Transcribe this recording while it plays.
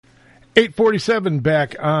8:47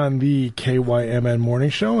 back on the KYMN Morning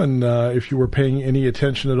Show, and if you were paying any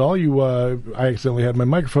attention at all, I accidentally had my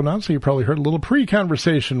microphone on, so you probably heard a little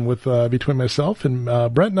pre-conversation with between myself and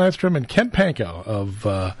Brent Nystrom and Ken Pankow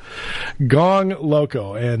of Gong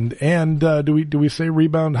Loco. And do we say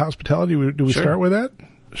Rebound Hospitality? Do we start with that?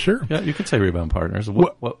 Sure. Yeah, you could say Rebound Partners.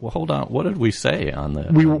 Hold on. What did we say on the?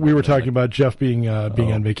 We were talking about Jeff being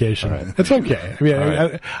on vacation. Right. It's okay. I mean,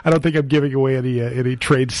 I don't think I'm giving away any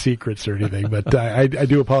trade secrets or anything, but I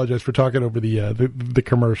do apologize for talking over the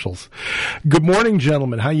commercials. Good morning,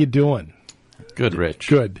 gentlemen. How you doing? Good, Rich.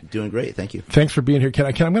 Good. Doing great. Thank you. Thanks for being here. Ken,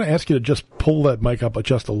 I'm going to ask you to just pull that mic up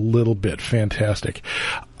just a little bit. Fantastic.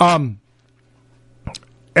 As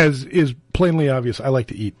is plainly obvious, I like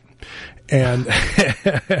to eat. And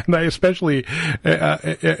and I especially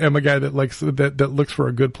am a guy that looks for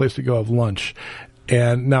a good place to go have lunch.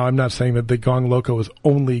 And now I'm not saying that the Gong Loco is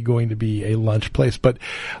only going to be a lunch place, but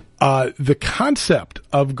the concept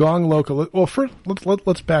of Gong Loco. Well, first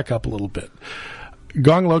let's back up a little bit.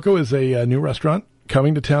 Gong Loco is a new restaurant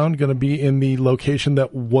coming to town, going to be in the location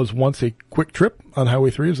that was once a Kwik Trip on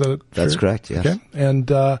Highway 3. Is that That's correct? Yes. Okay. And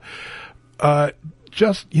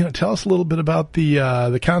just, tell us a little bit about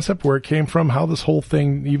the concept, where it came from, how this whole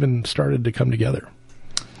thing even started to come together.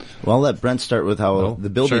 Well, I'll let Brent start with how the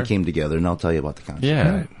building came together, and I'll tell you about the concept.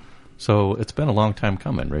 Yeah. Right. So it's been a long time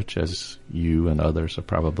coming, Rich, as you and others are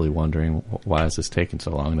probably wondering, why is this taking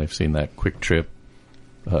so long? They've seen that Kwik Trip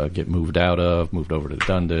get moved over to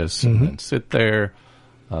Dundas, and then sit there.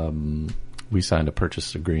 We signed a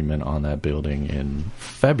purchase agreement on that building in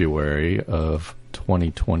February of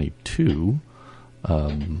 2022.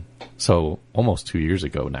 So almost 2 years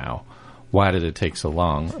ago now. Why did it take so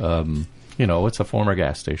long? It's a former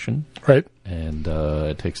gas station. Right. And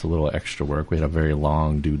it takes a little extra work. We had a very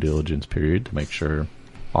long due diligence period to make sure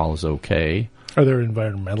all is okay. Are there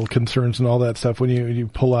environmental concerns and all that stuff when you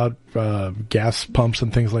pull out gas pumps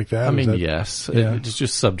and things like that? I mean, yes. Yeah. It's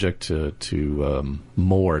just subject to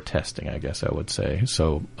more testing, I guess I would say.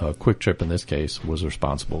 So Kwik Trip, in this case, was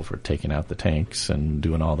responsible for taking out the tanks and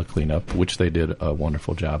doing all the cleanup, which they did a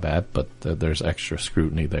wonderful job at, but there's extra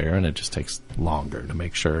scrutiny there, and it just takes longer to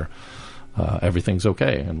make sure everything's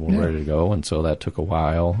okay and we're ready to go. And so that took a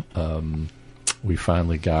while. We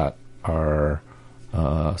finally got our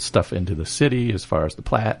stuff into the city as far as the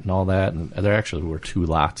plat and all that, and there actually were 2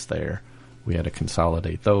 lots there. We had to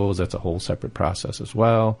consolidate those. That's a whole separate process as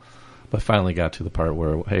well. But finally got to the part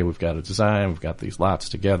where, hey, we've got a design, we've got these lots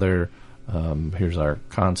together, here's our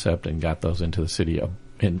concept, and got those into the city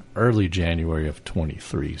in early January of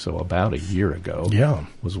 23. So about a year ago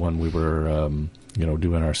was when we were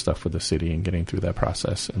doing our stuff with the city and getting through that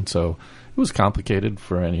process. And so it was complicated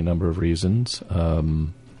for any number of reasons,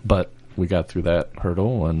 but we got through that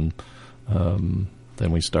hurdle, and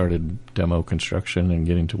then we started demo construction and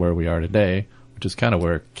getting to where we are today, which is kind of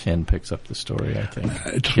where Ken picks up the story, I think.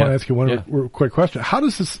 I just want to ask you one quick question. How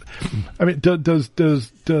does this, I mean,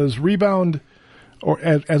 does Rebound, or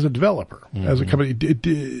as a developer, as a company,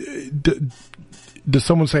 does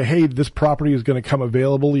someone say, hey, this property is going to come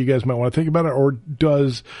available, you guys might want to think about it, or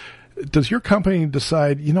does your company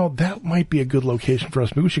decide, that might be a good location for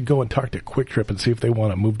us, maybe we should go and talk to Kwik Trip and see if they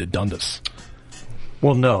want to move to Dundas?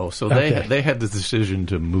 Well, no. So they had the decision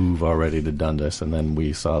to move already to Dundas, and then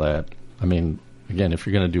we saw that. I mean, again, if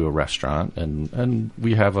you're going to do a restaurant, and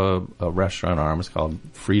we have a restaurant arm, it's called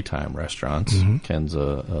Free Time Restaurants. Ken's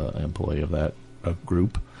a employee of that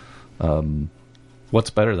group. What's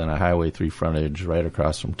better than a Highway 3 frontage right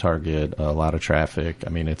across from Target, a lot of traffic? I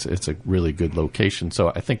mean, it's a really good location.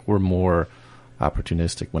 So I think we're more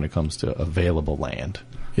opportunistic when it comes to available land.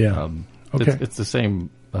 Yeah. Okay. It's the same,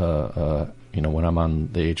 when I'm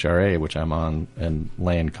on the HRA, which I'm on, and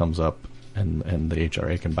land comes up and the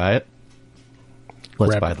HRA can buy it,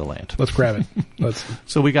 let's buy the land. Let's grab it.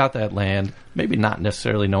 So we got that land, maybe not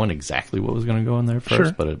necessarily knowing exactly what was going to go in there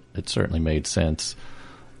first, but it certainly made sense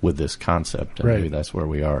with this concept, and maybe that's where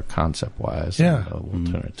we are concept-wise. Yeah. We'll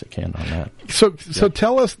turn it to Ken on that. So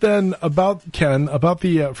tell us then about, Ken, about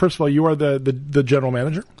the, first of all, you are the general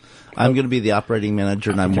manager? I'm going to be the operating manager,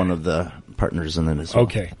 and I'm one of the partners in it as well.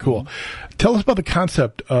 Okay, cool. Tell us about the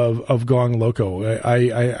concept of Gong Loco.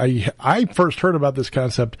 I first heard about this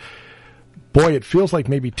concept, boy, it feels like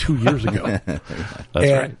maybe 2 years ago. That's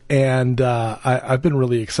right. And I've been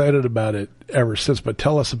really excited about it ever since. But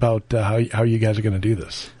tell us about how you guys are going to do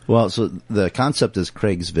this. Well, so the concept is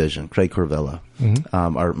Craig's vision. Craig Corvella,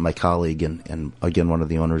 my colleague and again one of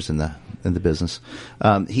the owners in the business.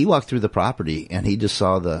 He walked through the property and he just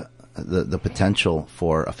saw the potential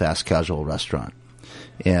for a fast casual restaurant.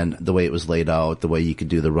 And the way it was laid out, the way you could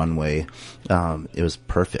do the runway, it was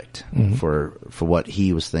perfect for what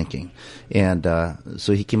he was thinking. And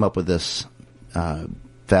so he came up with this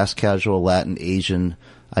fast casual Latin Asian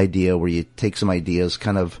idea where you take some ideas,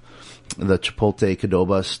 kind of the Chipotle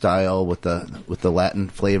Qdoba style with the Latin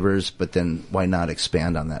flavors, but then why not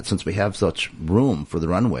expand on that? Since we have such room for the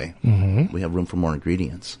runway, we have room for more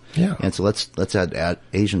ingredients. Yeah. And so let's add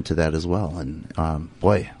Asian to that as well. And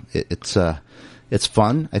it's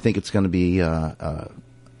fun. I think it's going to be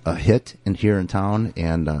a hit here in town,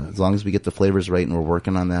 and as long as we get the flavors right, and we're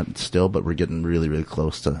working on that still, but we're getting really, really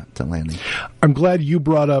close to landing. I'm glad you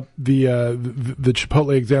brought up the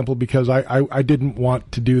Chipotle example, because I didn't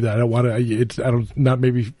want to do that. It's not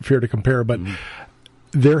maybe fair to compare, but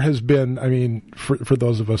there has been, I mean, for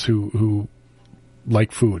those of us who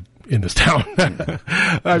like food in this town,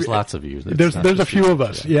 there's lots of you. There's a few of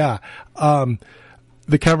us, yeah.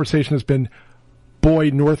 The conversation has been, boy,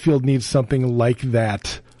 Northfield needs something like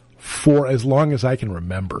that for as long as I can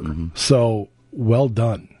remember. So well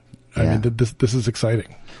done. I mean, this is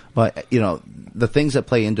exciting. Well, the things that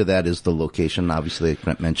play into that is the location, obviously, like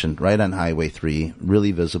Brent mentioned, right on Highway 3,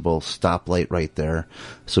 really visible, stoplight right there.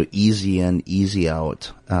 So easy in, easy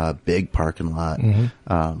out, big parking lot.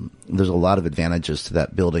 There's a lot of advantages to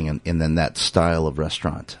that building and then that style of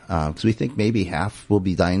restaurant. Because we think maybe half will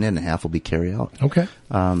be dine-in and half will be carry-out. Okay.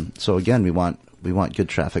 So again, we want good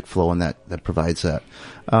traffic flow, and that provides that.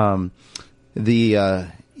 The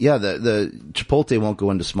Chipotle won't go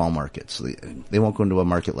into small markets. They won't go into a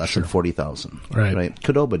market less than 40,000. Right.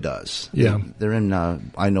 Qdoba does. Yeah. They're in,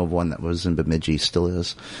 I know of one that was in Bemidji, still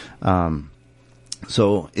is.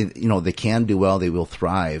 So, they can do well, they will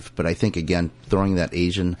thrive, but I think, again, throwing that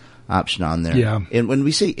Asian option on there. Yeah. And when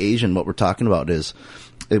we say Asian, what we're talking about is,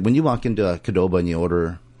 when you walk into a Qdoba and you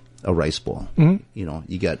order a rice bowl,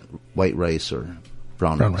 you get white rice or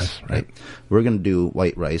brown rice, right? We're going to do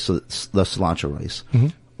white rice, so it's the cilantro rice,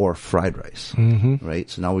 or fried rice, right?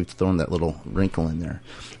 So now we've thrown that little wrinkle in there.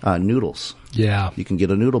 Noodles. Yeah. You can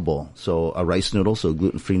get a noodle bowl, so a rice noodle, so a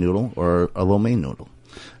gluten-free noodle, or a lo mein noodle.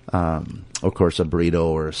 Of course, a burrito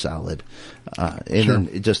or a salad. Then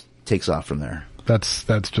it just takes off from there. That's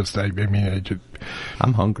just,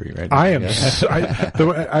 I'm hungry right now. I am.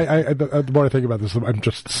 The more I think about this, I'm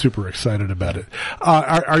just super excited about it.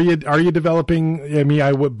 Are you developing? I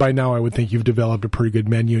mean, by now I would think you've developed a pretty good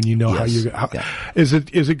menu, and is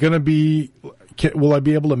it going to be? Will I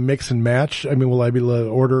be able to mix and match? I mean, will I be able to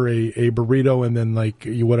order a burrito and then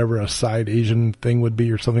whatever a side Asian thing would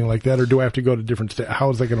be or something like that? Or do I have to go to different states? How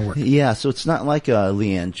is that going to work? Yeah, so it's not like a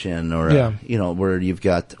Lianchin or, where you've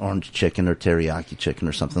got orange chicken or teriyaki chicken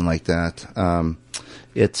or something like that.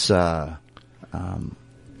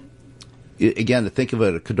 Again, to think of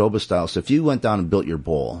it a Qdoba style. So if you went down and built your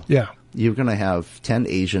bowl, you're going to have 10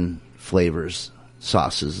 Asian flavors,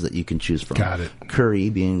 sauces that you can choose from. Got it.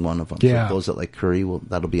 Curry being one of them. Yeah. So those that like curry,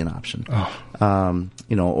 that'll be an option. Oh.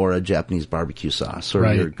 Or a Japanese barbecue sauce,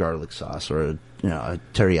 or your garlic sauce, or a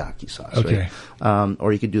teriyaki sauce. Okay. Right?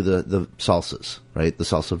 Or you could do the salsas, right? The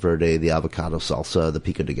salsa verde, the avocado salsa, the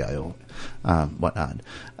pico de gallo, whatnot.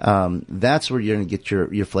 That's where you're going to get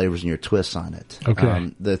your flavors and your twists on it.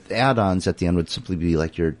 Okay. The add-ons at the end would simply be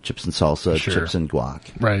like your chips and salsa, chips and guac.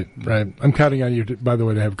 Right. I'm counting on you, by the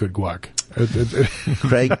way, to have good guac.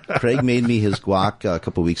 Craig made me his guac a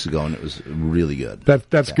couple of weeks ago, and it was really good.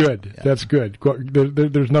 That's good. Yeah. That's good.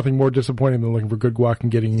 There's nothing more disappointing than looking for good guac and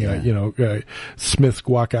getting Smith's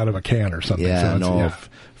guac out of a can or something. Yeah,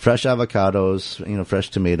 fresh avocados,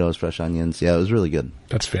 fresh tomatoes, fresh onions. Yeah, it was really good.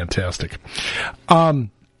 That's fantastic. How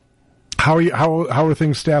are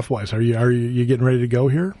things staff wise? Are you getting ready to go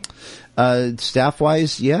here?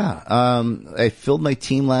 Staff-wise, yeah. I filled my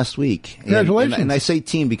team last week. Congratulations. And I say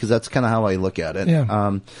team because that's kind of how I look at it.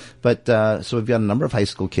 Yeah. So we've got a number of high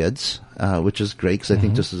school kids, which is great because I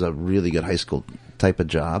think this is a really good high school type of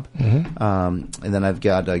job. And then I've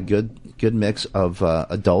got a good mix of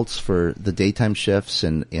adults for the daytime shifts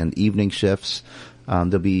and evening shifts.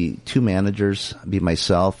 There'll be 2 managers, be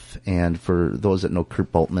myself, and for those that know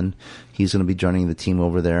Kurt Boltman, he's going to be joining the team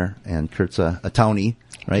over there. And Kurt's a townie,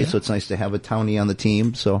 right? Yeah. So it's nice to have a townie on the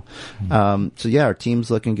team. So, our team's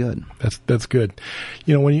looking good. That's good.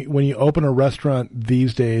 When you open a restaurant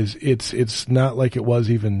these days, it's not like it was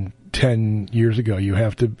even 10 years ago. You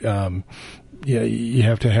have to, you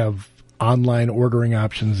have to have online ordering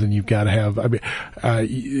options, and you've got to have,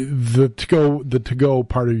 the to-go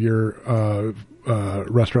part of your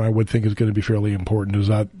restaurant, I would think is going to be fairly important. Is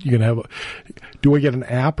that you going to have? Do we get an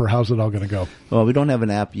app, or how's it all going to go? Well, we don't have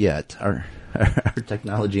an app yet. Our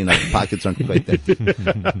technology in our pockets aren't quite there.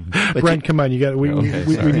 Brent, come on, we need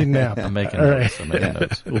an app. I'm making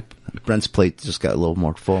notes. Brent's plate just got a little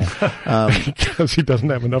more full. Because he doesn't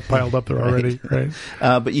have enough piled up there already, right?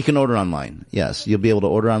 But you can order online. Yes, you'll be able to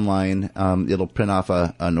order online. It'll print off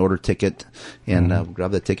an order ticket, and we'll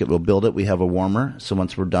grab that ticket. We'll build it. We have a warmer, so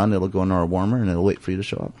once we're done, it'll go into our warmer, and it'll wait for you to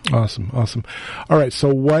show up. Awesome. All right,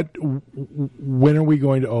 so when are we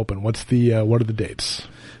going to open? What are the dates?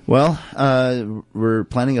 Well, we're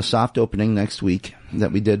planning a soft opening next week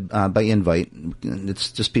that we did by invite.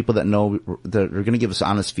 It's just people that know that are going to give us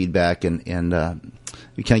honest feedback, and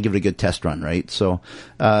we kind of give it a good test run, right? So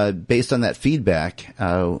based on that feedback,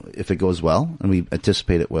 if it goes well, and we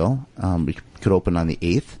anticipate it will, we could open on the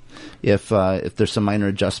 8th. If there's some minor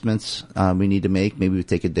adjustments we need to make, maybe we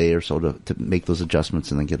take a day or so to make those adjustments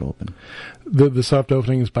and then get open. The soft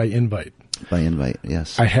opening is by invite. By invite,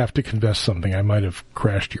 yes. I have to confess something. I might have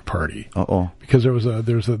crashed your party. Uh-oh. Because there was a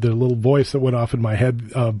little voice that went off in my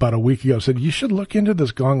head about a week ago. Said, you should look into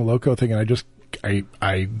this Gong Loco thing. And I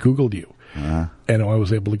Googled you. And I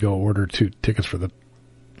was able to go order 2 tickets at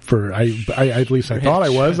least I thought I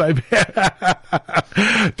was. They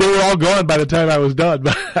were all gone by the time I was done.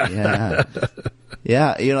 Yeah.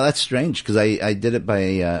 Yeah, that's strange because I did it by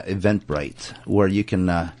Eventbrite where you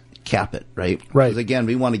can cap it, right? Right. Because again,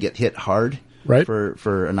 we want to get hit hard, right,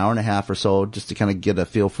 for an hour and a half or so, just to kind of get a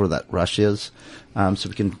feel for that rush is, so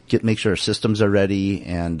we can make sure our systems are ready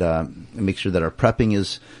and make sure that our prepping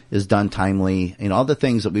is done timely. All the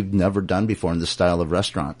things that we've never done before in this style of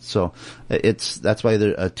restaurant. So that's why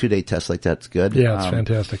a 2-day test like that's good. Yeah, it's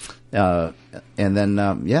fantastic. And then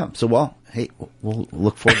so hey, we'll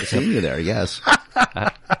look forward to seeing you there. I guess.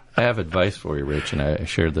 I have advice for you, Rich, and I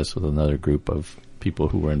shared this with another group of people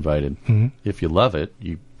who were invited. Mm-hmm. If you love it,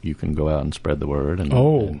 you can go out and spread the word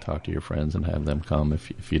and talk to your friends and have them come.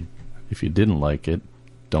 If you didn't like it,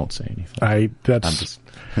 don't say anything.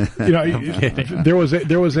 There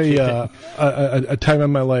was a time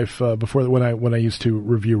in my life before when I used to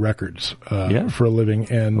review records for a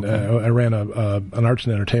living, and I ran an arts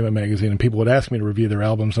and entertainment magazine, and people would ask me to review their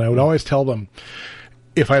albums, and I would always tell them,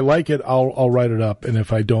 if I like it, I'll write it up, and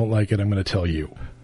if I don't like it, I'm going to tell you.